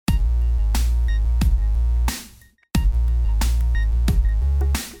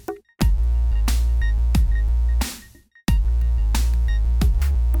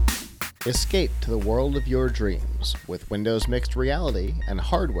Escape to the world of your dreams with Windows Mixed Reality and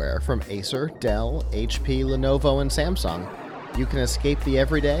hardware from Acer, Dell, HP, Lenovo, and Samsung. You can escape the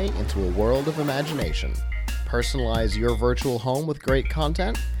everyday into a world of imagination. Personalize your virtual home with great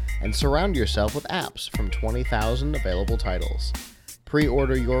content and surround yourself with apps from 20,000 available titles.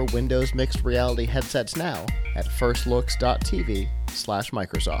 Pre-order your Windows Mixed Reality headsets now at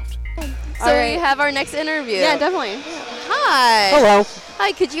firstlooks.tv/Microsoft. So we have our next interview. Yeah, definitely. Hi. Hello.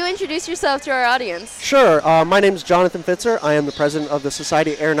 Hi, could you introduce yourself to our audience? Sure. My name is Jonathan Fitzer. I am the president of the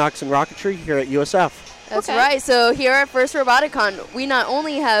Society of Aeronautics and Rocketry here at USF. That's right. So here at First Roboticon, we not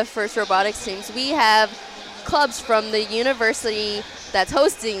only have First Robotics teams, we have clubs from the university that's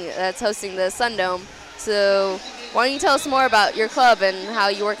hosting the Sun Dome. So why don't you tell us more about your club and how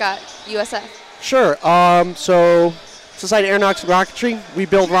you work at USF? Sure. So Society of Aeronautics and Rocketry, we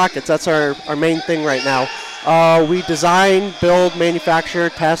build rockets. That's our main thing right now. We design, build, manufacture,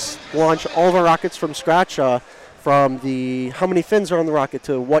 test, launch all of our rockets from scratch, from the how many fins are on the rocket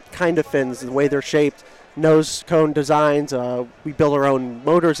to what kind of fins, the way they're shaped, nose cone designs. We build our own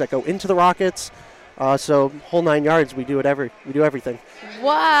motors that go into the rockets. So whole 9 yards, we do everything.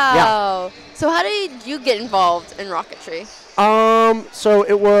 Wow. Yeah. So how did you get involved in rocketry? So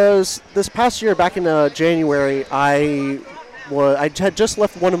it was this past year, back in January, I had just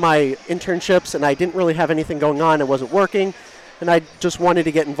left one of my internships, and I didn't really have anything going on. It wasn't working, and I just wanted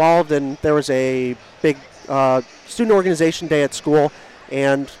to get involved, and there was a big student organization day at school,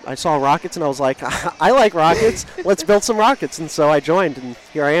 and I saw rockets, and I was like, I like rockets. Let's build some rockets. And so I joined, and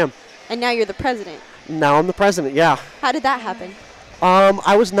here I am. And now you're the president. Now I'm the president, yeah. How did that happen?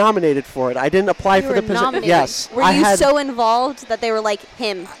 I was nominated for it. I didn't apply for the position. Nominated. Yes. Were you so involved that they were like,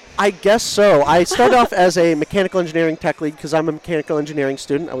 him? I guess so. I started off as a mechanical engineering tech lead because I'm a mechanical engineering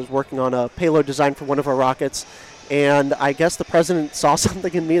student. I was working on a payload design for one of our rockets, and I guess the president saw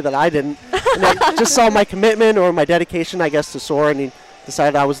something in me that I didn't. And I just saw my commitment or my dedication, I guess, to SOAR, and he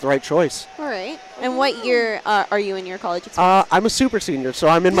decided I was the right choice. All right. And what year are you in your college experience? I'm a super senior, so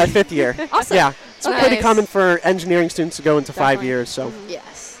I'm in my 5th year. Awesome. Yeah. It's Okay. pretty common for engineering students to go into 5 years. So.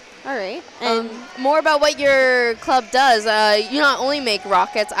 Yes. All right. And More about what your club does. You not only make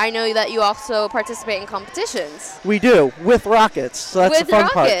rockets, I know that you also participate in competitions. We do, with rockets. So that's With the fun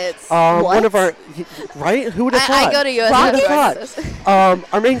rockets? part. One of our, right? Who would have thought? I go to USF. Who would have Rockets. thought?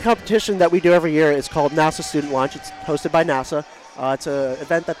 Our main competition that we do every year is called NASA Student Launch. It's hosted by NASA. It's an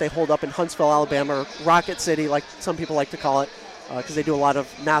event that they hold up in Huntsville, Alabama, or Rocket City, like some people like to call it, because they do a lot of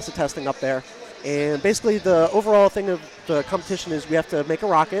NASA testing up there. And basically the overall thing of the competition is we have to make a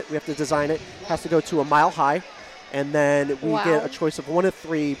rocket, we have to design it, it has to go to a mile high, and then we get a choice of 1 of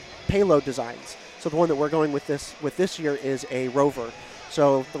 3 payload designs. So the one that we're going with this year is a rover.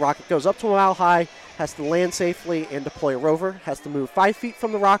 So the rocket goes up to a mile high, has to land safely and deploy a rover, has to move 5 feet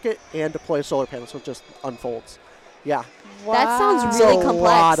from the rocket and deploy a solar panel, so it just unfolds. Yeah. wow. That sounds It's really a complex.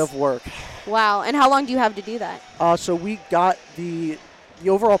 lot of work. Wow. And how long do you have to do that? So we got the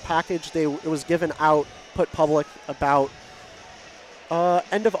overall package. It was given out, put public about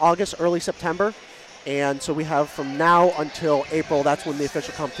end of August, early September. And so we have from now until April, that's when the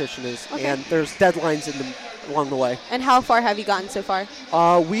official competition is. Okay. And there's deadlines along the way. And how far have you gotten so far?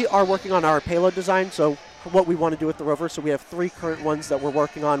 We are working on our payload design, so what we want to do with the rover. So we have 3 current ones that we're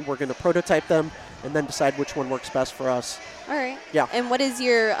working on. We're going to prototype them and then decide which one works best for us. All right. Yeah. And what is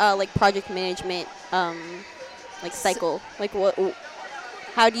your project management cycle?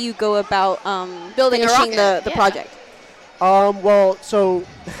 How do you go about Building a finishing rocket? the project? Well, so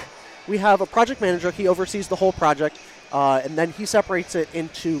we have a project manager. He oversees the whole project, and then he separates it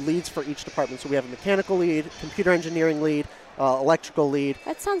into leads for each department. So we have a mechanical lead, computer engineering lead, electrical lead.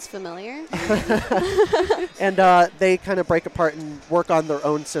 That sounds familiar. And they kind of break apart and work on their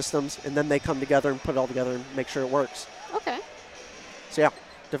own systems, and then they come together and put it all together and make sure it works. Okay. So yeah,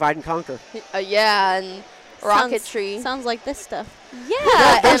 divide and conquer. Yeah, and rocketry. Sounds like this stuff.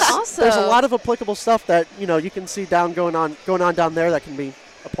 Yeah, and also There's a lot of applicable stuff that you can see going on down there that can be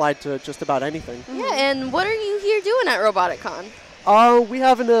applied to just about anything. Yeah, and what are you here doing at Roboticon? We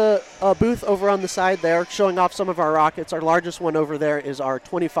have a booth over on the side there showing off some of our rockets. Our largest one over there is our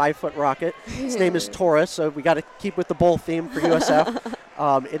 25-foot rocket. Its name is Taurus, so we got to keep with the bull theme for USF.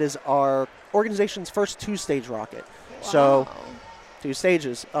 It is our organization's first 2-stage rocket. Wow. So 2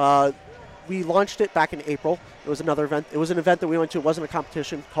 stages. We launched it back in April. It was another event. It was an event that we went to. It wasn't a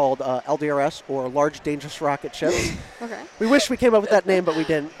competition, called LDRS, or Large Dangerous Rocket Ships. Okay. We wish we came up with that name, but we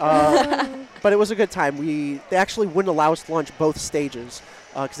didn't. But it was a good time. They actually wouldn't allow us to launch both stages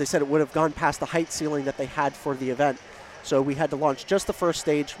because they said it would have gone past the height ceiling that they had for the event. So we had to launch just the first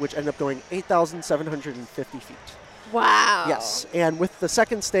stage, which ended up going 8,750 feet. Wow. Yes, and with the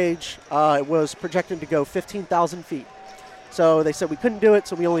second stage, it was projected to go 15,000 feet. So they said we couldn't do it,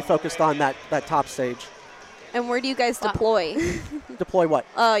 so we only focused on that top stage. And where do you guys Wow. deploy Deploy what?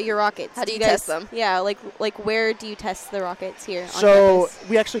 your rockets? How do you guys test them? Yeah, like where do you test the rockets here on So campus?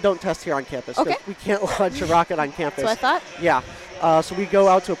 we actually don't test here on campus. 'cause Okay. We can't launch a rocket on campus. That's what I thought. Yeah. So we go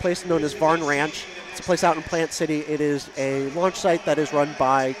out to a place known as Varn Ranch. It's a place out in Plant City. It is a launch site that is run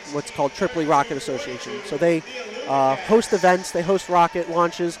by what's called Tripoli Rocket Association. So they host events, they host rocket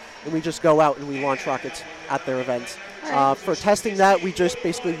launches, and we just go out and we launch rockets at their events. For testing that, we just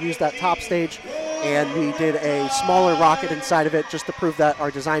basically used that top stage, and we did a smaller rocket inside of it just to prove that our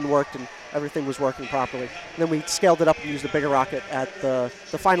design worked and everything was working properly. And then we scaled it up and used a bigger rocket at the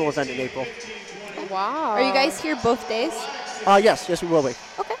final event in April. Wow. Are you guys here both days? Yes, we will be.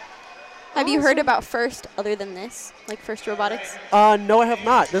 Okay. Have you heard about FIRST other than this, like FIRST Robotics? No, I have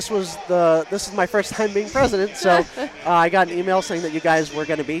not. This is my first time being president, so I got an email saying that you guys were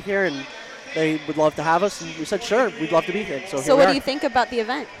going to be here and they would love to have us, and we said sure, we'd love to be here. So here So we what are. do you think about the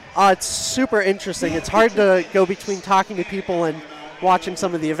event? It's super interesting. It's hard to go between talking to people and watching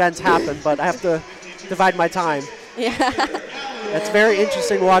some of the events happen, but I have to divide my time. Yeah. It's very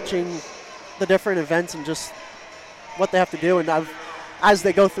interesting watching the different events and just what they have to do. And as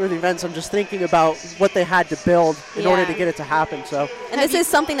they go through the events, I'm just thinking about what they had to build in order to Yeah. get it to happen. So And this is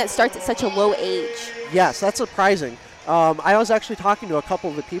something that starts at such a low age. yes, that's surprising. I was actually talking to a couple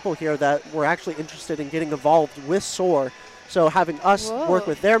of the people here that were actually interested in getting involved with SOAR. So having us work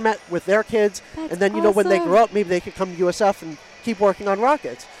with their kids, That's and then when they awesome. grow up, maybe they could come to USF and keep working on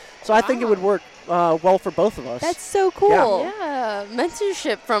rockets. So I think it would work well for both of us. That's so cool. Yeah,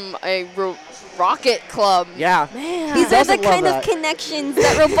 mentorship from a rocket club. Yeah. Man. These are the Doesn't love kind of that. connections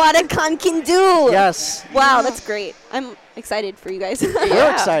that Roboticon can do. Yes. Wow, that's great. I'm excited for you guys.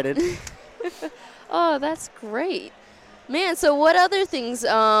 We're excited. Oh, that's great. Man, so what other things,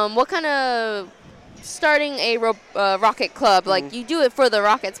 what kind of starting a rocket club, like you do it for the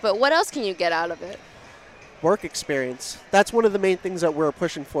rockets, but what else can you get out of it? Work experience. That's one of the main things that we're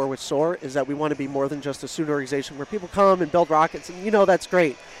pushing for with SOAR, is that we want to be more than just a student organization where people come and build rockets, and that's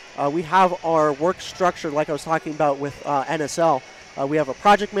great. We have our work structure, like I was talking about with NSL. We have a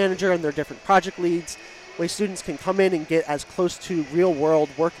project manager and their different project leads, where students can come in and get as close to real world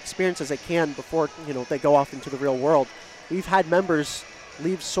work experience as they can before they go off into the real world. We've had members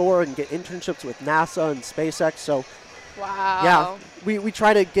leave SOAR and get internships with NASA and SpaceX, so Wow. yeah, we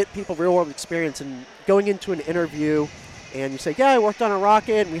try to get people real world experience, and going into an interview and you say, yeah, I worked on a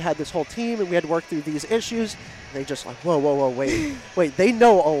rocket and we had this whole team and we had to work through these issues. And they just like, whoa, wait, they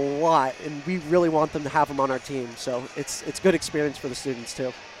know a lot and we really want them to have them on our team. So it's good experience for the students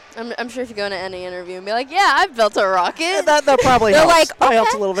too. I'm sure if you go into any interview and be like, yeah, I've built a rocket. That probably They're helps. like, Probably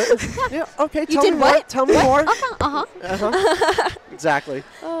helps a okay. little bit. Yeah, okay, You tell did me more. what? Tell me more. Uh-huh. Uh-huh. Exactly.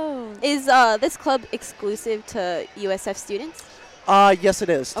 Oh. Is this club exclusive to USF students? Yes, it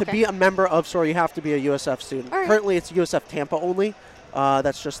is. To Okay. be a member of SOAR, you have to be a USF student. All right. Currently, it's USF Tampa only.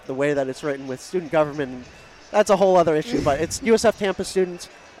 That's just the way that it's written with student government. That's a whole other issue, but it's USF Tampa students.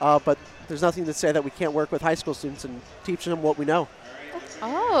 But there's nothing to say that we can't work with high school students and teach them what we know.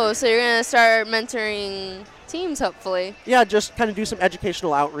 Oh, so you're going to start mentoring teams, hopefully. Yeah, just kind of do some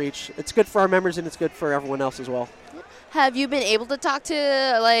educational outreach. It's good for our members and it's good for everyone else as well. Have you been able to talk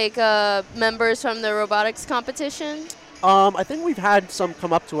to, like, members from the robotics competition? I think we've had some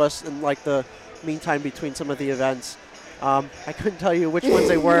come up to us in like the meantime between some of the events. I couldn't tell you which ones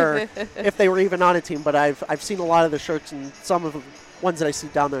they were, if they were even on a team, but I've seen a lot of the shirts, and some of the ones that I see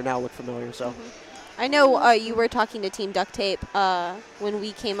down there now look familiar. So I know you were talking to Team Duct Tape when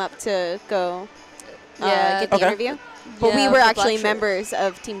we came up to go get the Okay. interview. But we Yeah, were the actually black shirt. members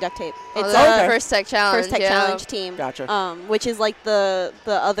of Team Duct Tape. Oh, It's that's okay. First Tech Challenge. First Tech yeah. Challenge team. Gotcha. Which is like the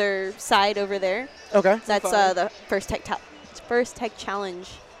other side over there. okay. That's far. the First Tech Challenge.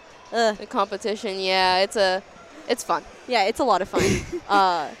 Ugh. The competition, yeah, it's fun. Yeah, it's a lot of fun.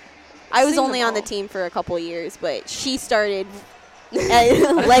 I was Seen only them on the all. team for a couple of years, but she started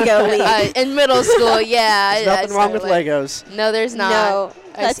at Lego League. In middle school, yeah. There's nothing wrong with Legos. No, there's not. No,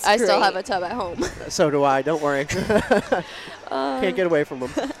 I that's I still great. have a tub at home. So do I. Don't worry. Can't get away from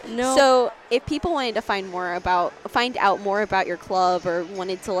them. No. So, if people wanted to find out more about your club, or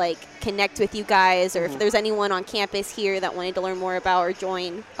wanted to like connect with you guys, or if there's anyone on campus here that wanted to learn more about or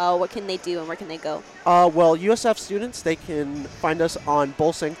join, what can they do and where can they go? Well, USF students, they can find us on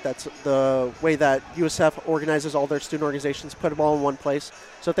BullSync. That's the way that USF organizes all their student organizations, put them all in one place.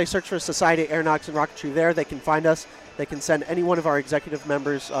 So if they search for Society of Aeronautics and Rocketry there, they can find us. They can send any one of our executive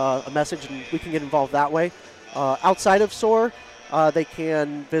members a message, and we can get involved that way. Outside of SOAR, they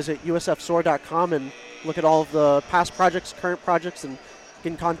can visit usfsoar.com, and look at all of the past projects, current projects, and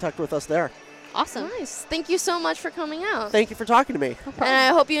get in contact with us there. Awesome. Nice. Thank you so much for coming out. Thank you for talking to me. And I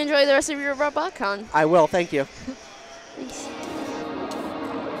hope you enjoy the rest of your RobotCon. I will. Thank you. Thanks.